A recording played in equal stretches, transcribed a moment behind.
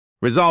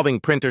Resolving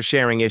printer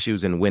sharing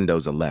issues in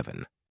Windows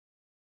 11.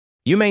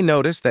 You may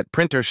notice that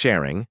printer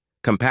sharing,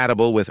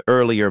 compatible with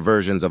earlier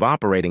versions of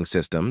operating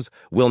systems,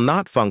 will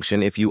not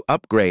function if you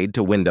upgrade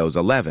to Windows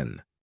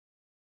 11.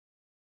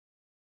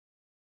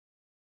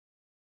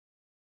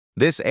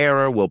 This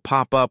error will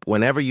pop up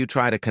whenever you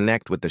try to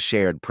connect with the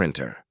shared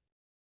printer.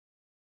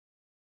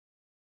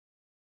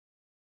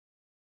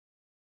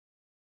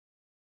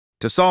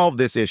 To solve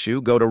this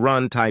issue, go to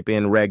Run, type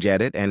in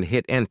regedit, and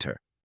hit Enter.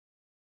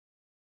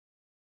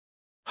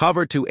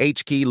 Hover to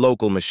HKey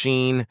Local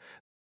Machine,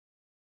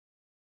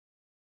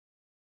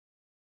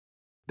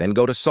 then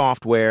go to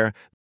Software,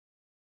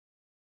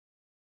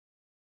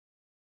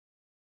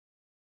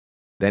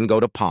 then go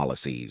to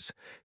Policies.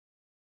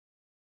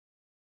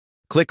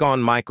 Click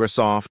on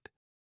Microsoft,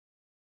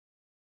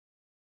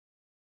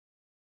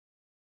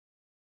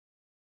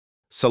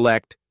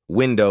 select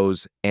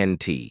Windows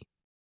NT.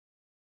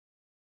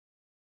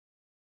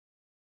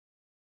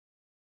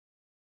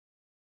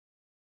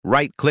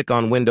 Right-click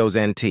on Windows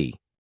NT.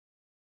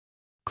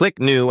 Click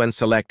New and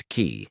select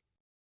Key.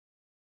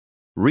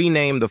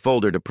 Rename the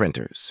folder to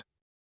Printers.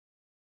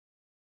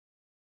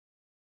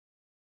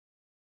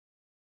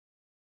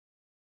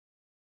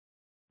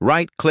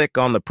 Right-click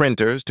on the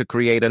printers to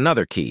create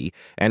another key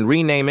and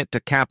rename it to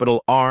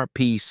capital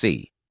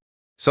RPC.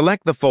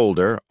 Select the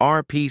folder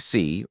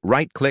RPC,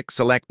 right-click,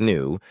 select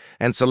New,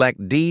 and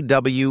select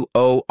DWORD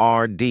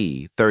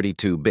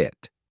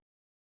 32-bit.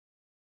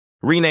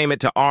 Rename it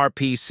to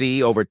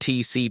RPC over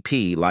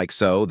TCP like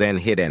so, then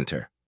hit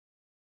Enter.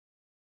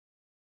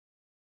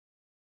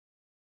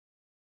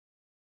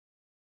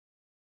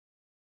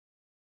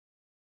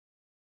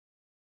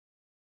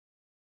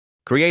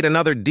 Create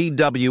another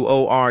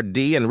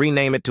DWORD and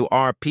rename it to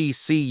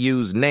RPC.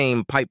 Use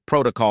name pipe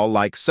protocol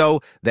like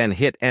so, then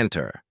hit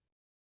Enter.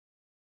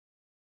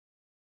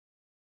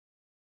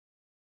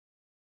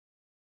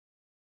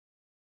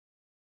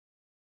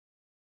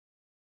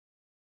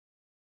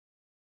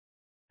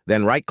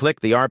 Then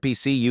right-click the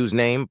RPC, use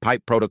name,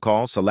 pipe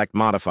protocol, select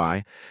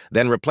Modify,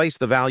 then replace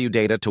the value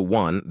data to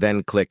 1,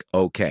 then click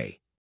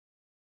OK.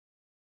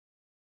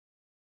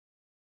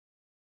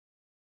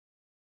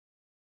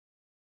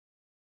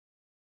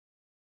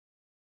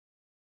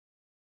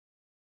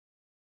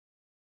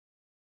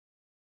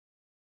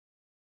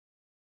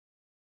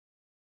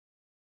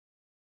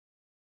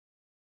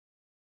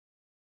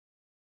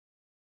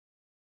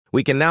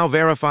 We can now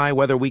verify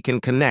whether we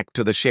can connect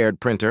to the shared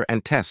printer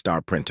and test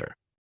our printer.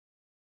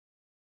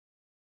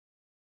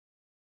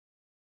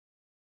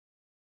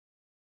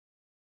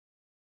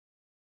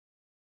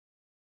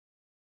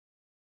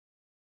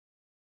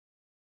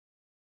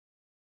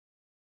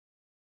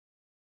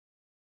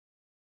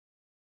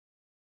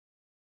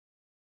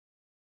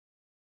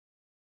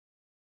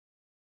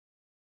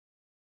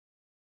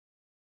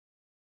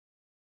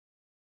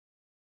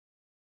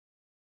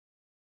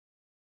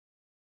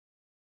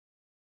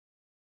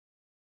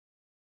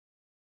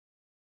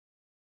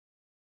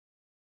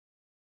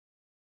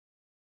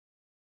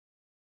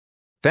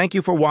 Thank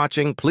you for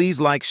watching. Please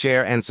like,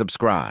 share, and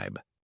subscribe.